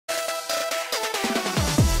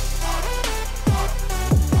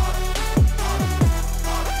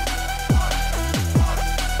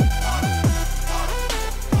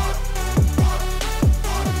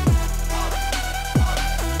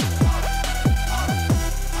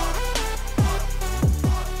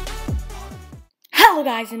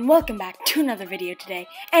guys, and welcome back to another video today.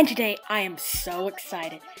 And today I am so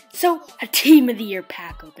excited. So, a Team of the Year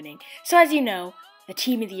pack opening. So as you know, the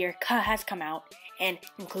Team of the Year has come out and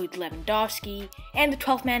includes Lewandowski, and the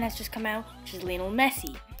 12th man has just come out, which is Lionel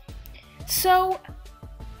Messi. So,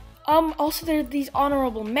 also there are these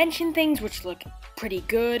honorable mention things which look pretty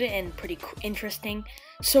good and pretty interesting.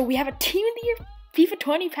 So we have a Team of the Year FIFA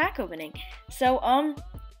 20 pack opening. So,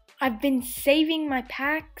 I've been saving my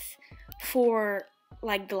packs for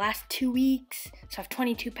like the last 2 weeks, so I have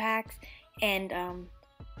 22 packs, and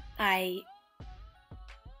I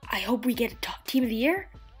hope we get a Team of the Year.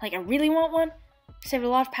 Like, I really want one. Saved a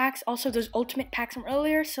lot of packs. Also, those ultimate packs from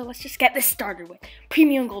earlier, so let's just get this started with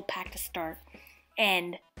premium gold pack to start.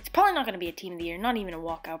 And it's probably not going to be a Team of the Year, not even a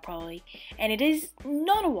walkout probably, and it is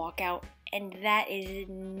not a walkout, and that is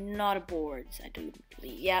not a boards, I do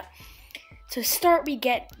believe. Yeah. To start, we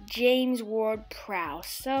get James Ward-Prowse.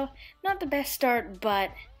 So, not the best start,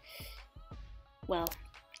 but, well,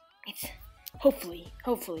 it's hopefully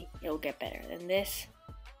it'll get better than this.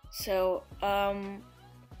 So,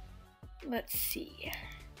 let's see.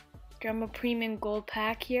 Drama Premium Gold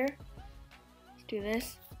Pack here. Let's do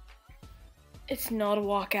this. It's not a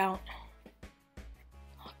walkout.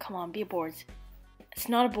 Oh, come on, be a boards. It's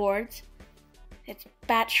not a boards. It's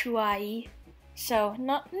Batshuayi. So,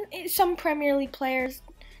 not some Premier League players,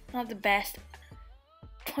 not the best.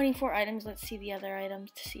 24 items. Let's see the other items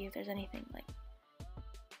to see if there's anything like.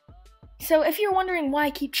 So, if you're wondering why I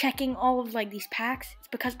keep checking all of like these packs, it's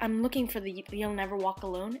because I'm looking for the "You'll Never Walk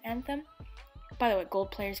Alone" anthem. By the way,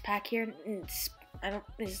 gold players pack here. I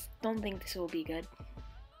don't think this will be good.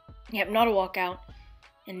 Yep, not a walkout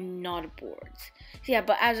and not a boards. So yeah,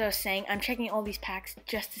 but as I was saying, I'm checking all these packs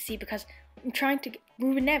just to see because I'm trying to get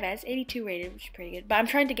Ruben Neves, 82 rated, which is pretty good. But I'm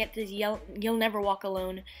trying to get this You'll Never Walk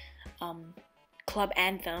Alone club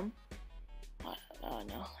anthem. Oh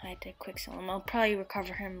no, I had to quick sell him. I'll probably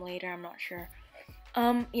recover him later, I'm not sure.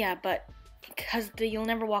 Yeah, but because the You'll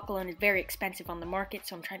Never Walk Alone is very expensive on the market,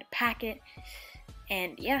 so I'm trying to pack it.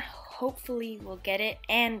 And yeah, hopefully we'll get it.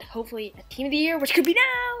 And hopefully a Team of the Year, which could be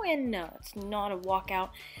now. And no, it's not a walkout.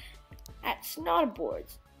 That's not a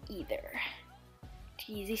boards either.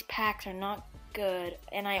 Geez, these packs are not good,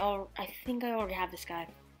 and I think I already have this guy.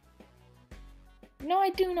 No, I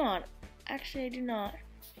do not. Actually, I do not.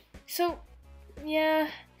 So, yeah,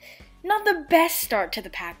 not the best start to the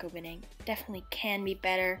pack opening. Definitely can be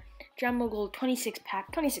better. Jumbo Gold 26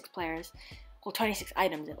 pack, 26 players. Well, 26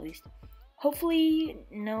 items at least. Hopefully,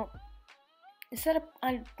 no. Is that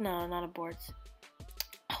no, not a boards.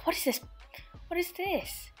 Oh, what is this? What is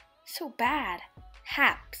this? So bad.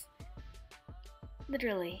 Haps.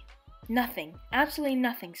 Literally nothing. Absolutely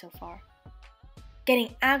nothing so far.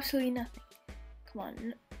 Getting absolutely nothing. Come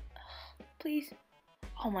on. Please.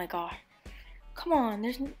 Oh my god. Come on.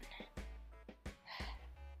 There's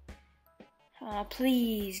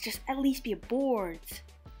please. Just at least be a boards.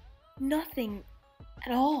 Nothing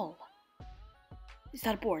at all. Is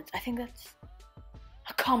that a boards? I think that's.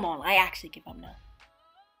 Oh, come on. I actually give up now.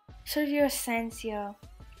 Sergio Asensio.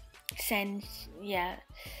 Yeah.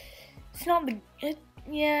 It's not the.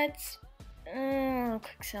 Yeah, it's.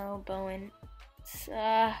 Quick sell, Bowen. It's,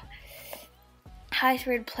 highest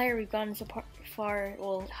rated player we've gotten so far.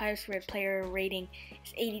 Well, highest rated player rating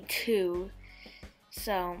is 82.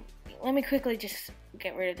 So, let me quickly just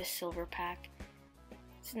get rid of this silver pack.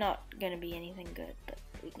 It's not gonna be anything good, but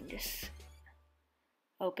we can just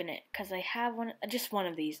open it. Because I have just one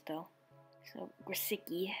of these, though. So,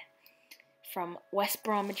 Grasicki from West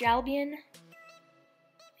Bromwich Albion.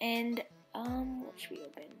 And, what should we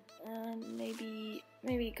open?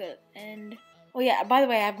 Maybe good. And, oh yeah, by the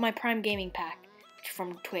way, I have my Prime Gaming pack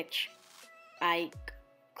from Twitch. I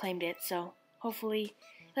claimed it, so hopefully,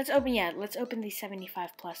 let's open these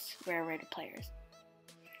 75 plus rare rated players.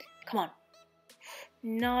 Come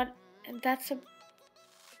on. That's a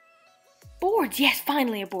boards. Yes,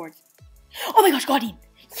 finally a boards. Oh my gosh, Godin.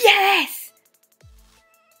 Yes!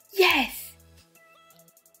 Yes!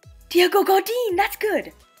 Diego Godin, that's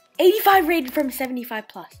good. 85 rated from 75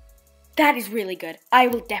 plus. That is really good. I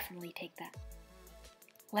will definitely take that.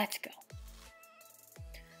 Let's go.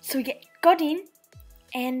 So we get Godin,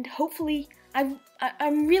 and hopefully I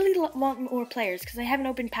really want more players because I haven't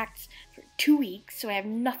opened packs for 2 weeks, so I have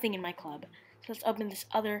nothing in my club. So let's open this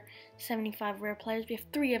other 75 rare players. We have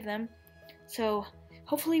 3 of them. So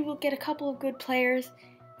hopefully we'll get a couple of good players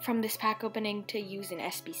from this pack opening to use in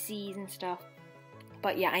SBCs and stuff.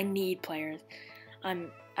 But yeah, I need players. I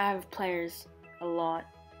have players a lot.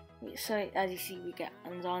 So as you see, we got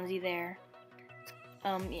Anzonzi there.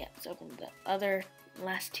 Yeah, let's open the other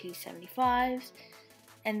last two 75s.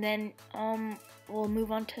 And then we'll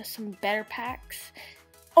move on to some better packs.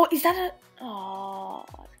 Oh, is that a? Oh,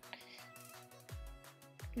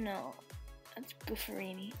 no, that's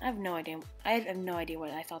Bufferini. I have no idea. I have no idea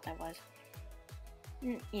what I thought that was.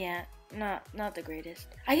 Yeah, not the greatest.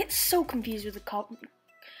 I get so confused with the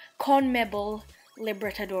CONMEBOL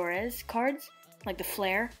Libertadores cards, like the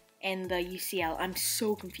Flare and the UCL. I'm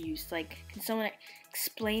so confused. Like, can someone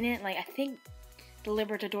explain it? Like, I think the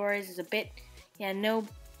Libertadores is a bit, yeah, no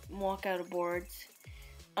walkout of boards.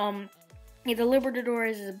 Yeah, the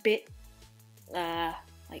Libertadores is a bit,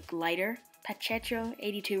 like lighter. Pacheco,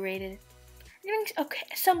 82 rated. Okay,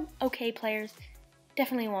 some okay players.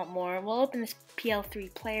 Definitely want more. We'll open this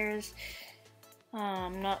PL3 players.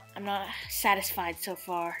 I'm not satisfied so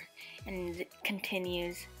far, and it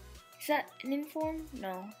continues. Is that an inform?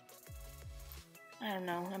 No. I don't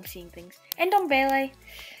know. I'm seeing things. And Ndombele,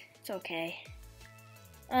 it's okay.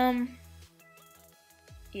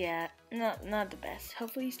 Yeah, not the best.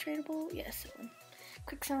 Hopefully he's tradable. Yes.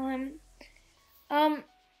 Quick sell him.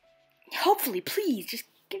 Hopefully, please, just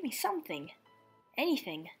give me something.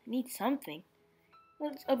 Anything. I need something.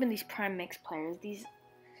 Let's open these Prime Mix players. These,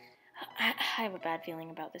 I have a bad feeling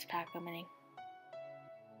about this pack opening.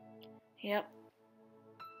 Yep.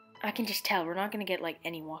 I can just tell. We're not going to get, like,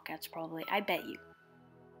 any walkouts, probably. I bet you.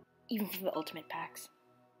 Even for the Ultimate packs.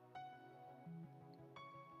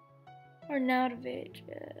 Arnautovic.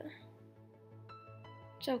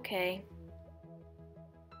 It's okay.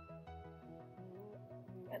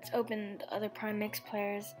 Let's open the other Prime Mix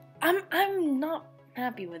players. I'm not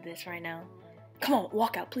happy with this right now. Come on,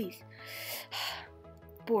 walk out, please.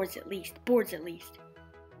 Boards at least. Boards at least.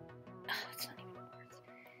 It's not even boards.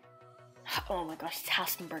 Oh my gosh, it's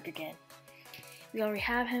Halstenberg again. We already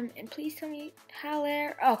have him, and please tell me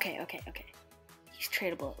Haller. Okay. He's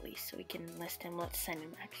tradable at least, so we can list him. Let's send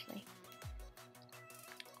him, actually.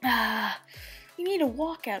 We need a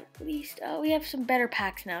walkout at least. We have some better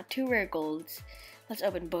packs now. 2 rare golds. Let's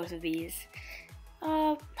open both of these.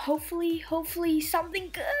 Hopefully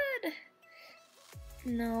something good.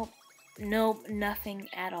 Nope, nothing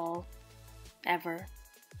at all. Ever.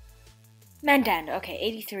 Mandanda, okay,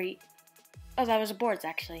 83. Oh, that was a boards,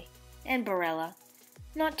 actually. And Barella.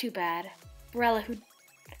 Not too bad. Barella, who,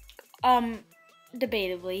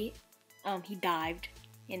 debatably, he dived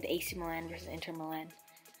in the AC Milan versus Inter Milan,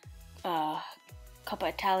 Coppa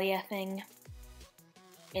Italia thing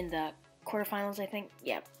in the quarterfinals, I think.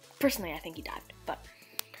 Yeah, personally, I think he dived, but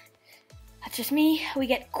that's just me. We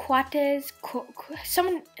get Coates.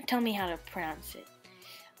 Someone tell me how to pronounce it.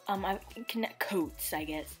 I can Coates, I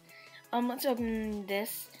guess. Let's open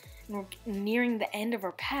this. We're nearing the end of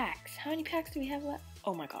our packs. How many packs do we have left?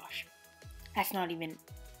 Oh my gosh, that's not even.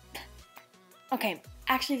 Okay,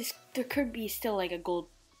 actually, there could be still like a gold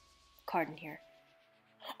card in here.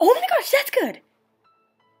 Oh my gosh, that's good.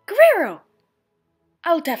 Guerrero.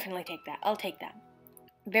 I'll definitely take that. I'll take that.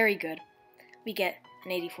 Very good. We get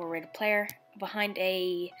an 84 rated player behind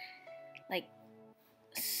a, like,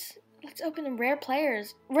 let's open the rare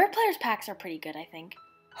players. Rare players packs are pretty good, I think.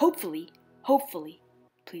 Hopefully,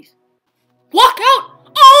 please. Walk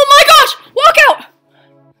out! Oh my gosh! Walk out!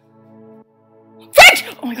 French!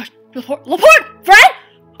 Oh my gosh, Laporte! Fred?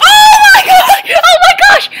 Oh my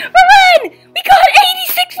gosh! Varane! We got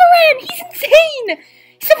 86 Varane! He's insane!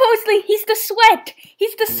 Supposedly, he's the sweat.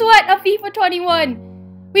 He's the sweat of FIFA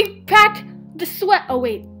 21. We packed the sweat. Oh,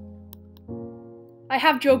 wait. I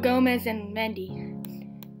have Joe Gomez and Mendy.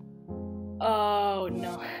 Oh,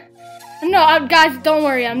 no. No, guys, don't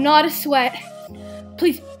worry. I'm not a sweat.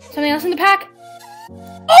 Please, something else in the pack?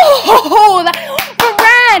 Oh,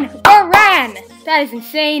 Varane! That is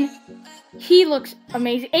insane. He looks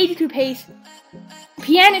amazing. 82 pace.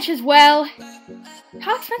 Pjanic as well.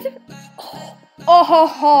 How expensive?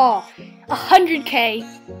 Oh, 100k.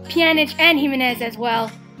 Pjanic and Jimenez as well.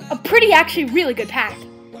 A pretty, actually, really good pack.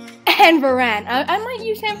 And Varane. I might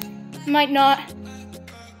use him. Might not.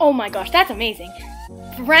 Oh my gosh, that's amazing.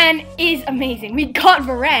 Varane is amazing. We got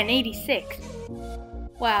Varane, 86.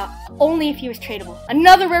 Wow, only if he was tradable.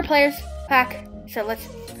 Another rare players pack. So let's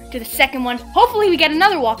do the second one. Hopefully we get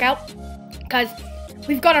another walkout, because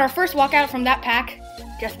we've got our first walkout from that pack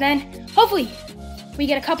just then. Hopefully we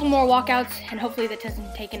get a couple more walkouts, and hopefully that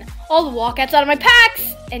hasn't taken all the walkouts out of my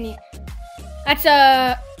packs. And that's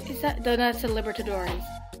that's a Libertadores.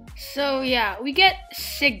 So yeah, we get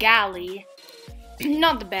Sigali,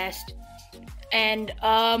 not the best, and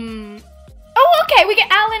oh okay, we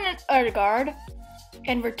get Allen and Odegaard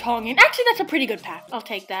and Vertonghen. Actually, that's a pretty good pack. I'll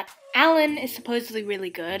take that. Allen is supposedly really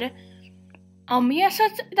good. Yeah, so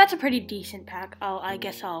that's a pretty decent pack. I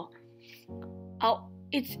guess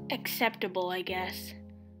it's acceptable, I guess.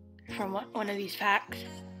 from one of these packs.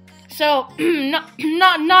 So not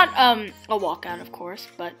a walkout, of course,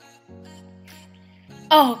 but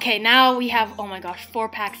oh, okay. Now we have, oh my gosh, 4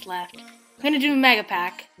 packs left. I'm gonna do a mega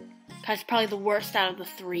pack because it's probably the worst out of the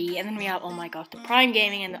 3, and then we have, oh my gosh, the Prime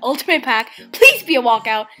Gaming and the Ultimate Pack. Please be a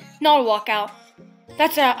walkout, not a walkout.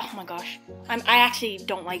 That's a, oh my gosh. I actually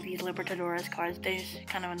don't like these Libertadores cards. They're just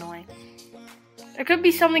kind of annoying. There could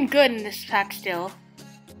be something good in this pack still.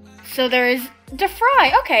 So there is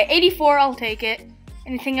Defry. Okay, 84, I'll take it.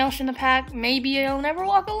 Anything else in the pack? Maybe I'll never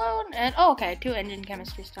walk alone. And oh, okay, 2 engine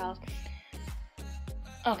chemistry styles.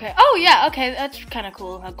 Okay. Oh yeah. Okay, that's kind of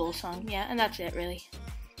cool. A goal song. Yeah, and that's it really.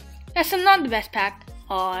 Yeah, so not the best pack.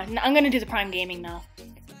 Oh, I'm gonna do the Prime Gaming now.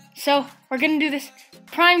 So we're gonna do this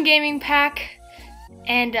Prime Gaming pack,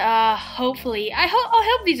 and hopefully, I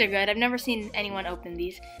hope these are good. I've never seen anyone open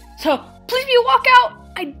these. So please be a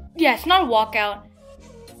walkout. Yeah, it's not a walkout.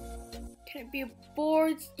 Can it be a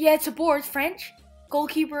boards? Yeah, it's a boards. French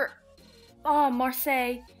goalkeeper. Oh,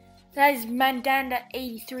 Marseille. That is Mandanda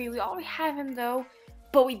 83. We already have him though,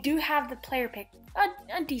 but we do have the player pick.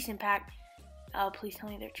 A decent pack. Please tell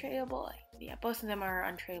me they're tradable. Yeah, both of them are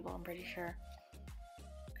untradeable, I'm pretty sure.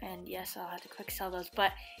 And yes, I'll have to quick sell those,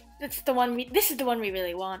 but this is the one we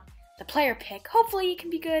really want. The player pick. Hopefully it can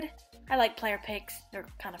be good. I like player picks. They're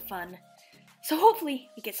kind of fun. So hopefully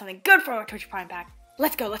we get something good from our TOTY Prime pack.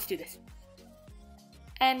 Let's go, let's do this.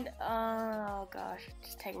 And oh gosh,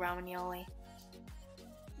 just take Romagnoli.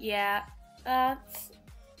 Yeah,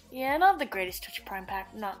 yeah, not the greatest TOTY Prime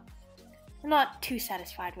pack. I'm not too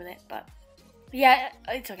satisfied with it, but yeah,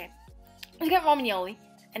 it's okay. Let's get Romagnoli,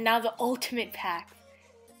 and now the ultimate pack,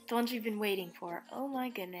 the ones we've been waiting for. Oh my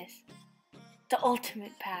goodness, the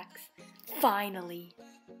ultimate packs, finally.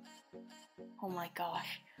 Oh my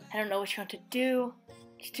gosh, I don't know which one to do.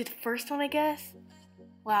 Just do the first one, I guess.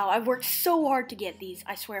 Wow, I worked so hard to get these.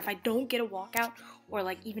 I swear, if I don't get a walkout or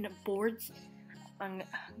like even at boards, I'm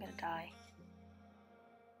gonna die.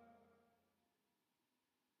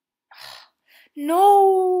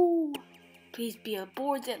 No! Please be a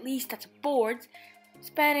boards at least. That's a boards.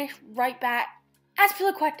 Spanish right back.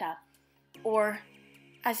 Azpilicueta. Or,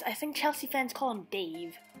 as I think Chelsea fans call him,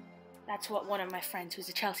 Dave. That's what one of my friends who's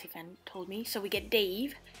a Chelsea fan told me. So we get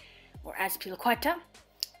Dave. Or Azpilicueta.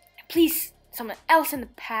 Please, someone else in the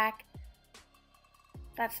pack.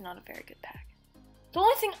 That's not a very good pack. The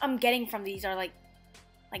only thing I'm getting from these are like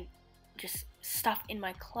just stuff in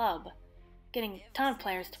my club. Getting a ton of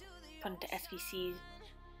players to put into SBCs.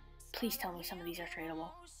 Please tell me some of these are tradable.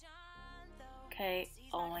 Okay,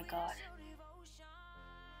 oh my gosh.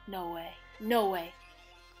 No way. No way.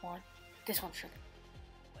 Come on. This one should.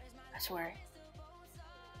 I swear.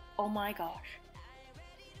 Oh my gosh.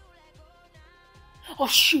 Oh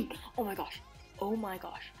shoot! Oh my gosh. Oh my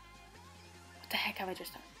gosh. What the heck have I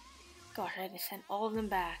just done? Gosh, I had to send all of them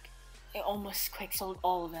back. I almost quick sold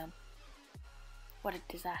all of them. What a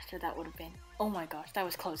disaster that would have been. Oh my gosh, that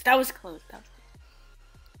was close. That was close. That was close.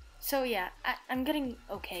 So yeah, I'm getting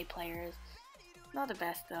okay players. Not the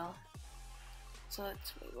best though. So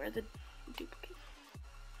let's wait, where are the duplicates?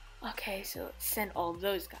 Okay, so let's send all of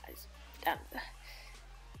those guys down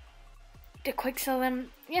to quick sell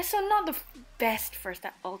them. Yeah, so not the best first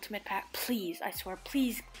ultimate pack. Please, I swear,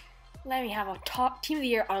 please let me have a top team of the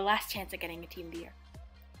year, our last chance at getting a team of the year.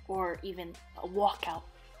 Or even a walkout.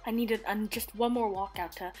 I needed just one more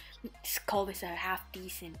walkout to call this a half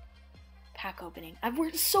decent pack opening. I've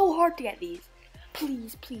worked so hard to get these.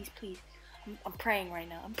 Please, please, please. I'm praying right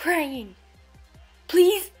now. I'm praying.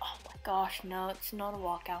 Please. Oh my gosh, no, it's not a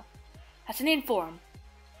walkout. That's an inform.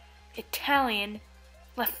 Italian.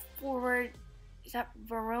 Left forward. Is that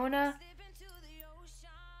Verona?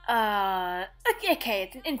 Okay,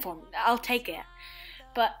 it's an inform. I'll take it.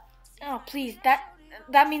 But, oh please,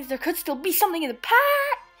 that means there could still be something in the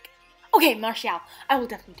pack. Okay, Martial. I will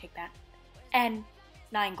definitely take that. And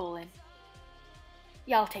 9 goal in.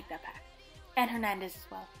 Yeah, I'll take that pack. And Hernandez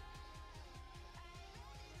as well.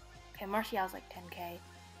 Okay, Martial's like 10k.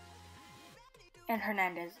 And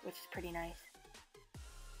Hernandez, which is pretty nice.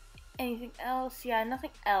 Anything else? Yeah, nothing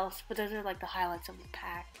else. But those are like the highlights of the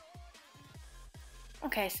pack.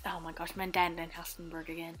 Okay, so, oh my gosh, Mandanda and Hastenberg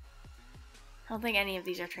again. I don't think any of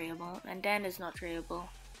these are tradable. Mandanda is not tradable.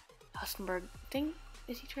 Hastenberg,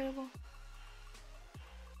 is he tradable?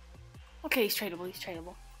 Okay, he's tradable, he's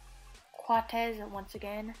tradable. Quatez, once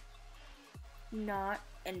again, not.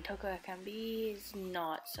 And Toko Akambi is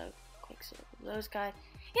not, so quick, so those guys.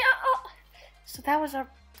 Yeah, oh, so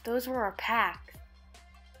those were our packs.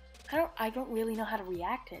 I don't really know how to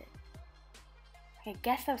react to it. I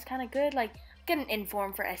guess that was kind of good, like, get an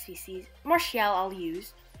inform for SVCs. Martial I'll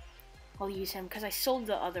use. I'll use him because I sold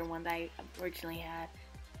the other one that I originally had.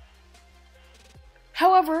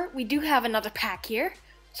 However, we do have another pack here.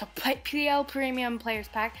 So PL Premium Players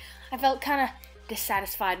Pack. I felt kind of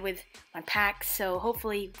dissatisfied with my pack, so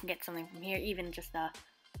hopefully we can get something from here, even just like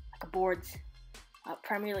a boards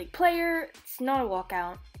Premier League player. It's not a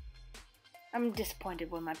walkout. I'm disappointed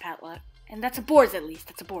with my pack luck. And that's a boards at least.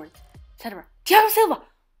 That's a boards. Etc. Thiago Silva!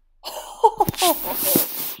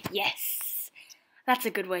 Yes! That's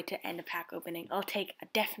a good way to end a pack opening. I'll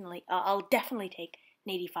definitely take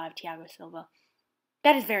an 85 Thiago Silva.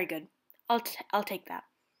 That is very good. I'll take that.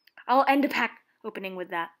 I'll end a pack opening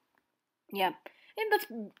with that. Yeah, and that's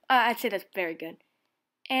I'd say that's very good.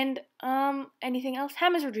 And anything else?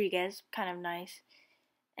 James Rodriguez, kind of nice.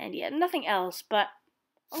 And yeah, nothing else, but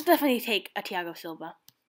I'll definitely take a Thiago Silva.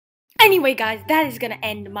 Anyway, guys, that is gonna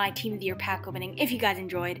end my Team of the Year pack opening. If you guys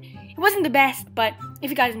enjoyed, it wasn't the best, but if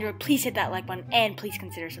you guys enjoyed, please hit that like button and please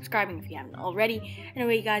consider subscribing if you haven't already.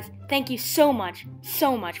 Anyway, guys, thank you so much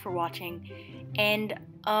for watching, and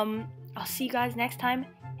I'll see you guys next time.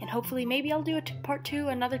 And hopefully, maybe I'll do a part 2,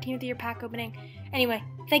 another Team of the Year pack opening. Anyway,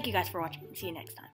 thank you guys for watching. See you next time.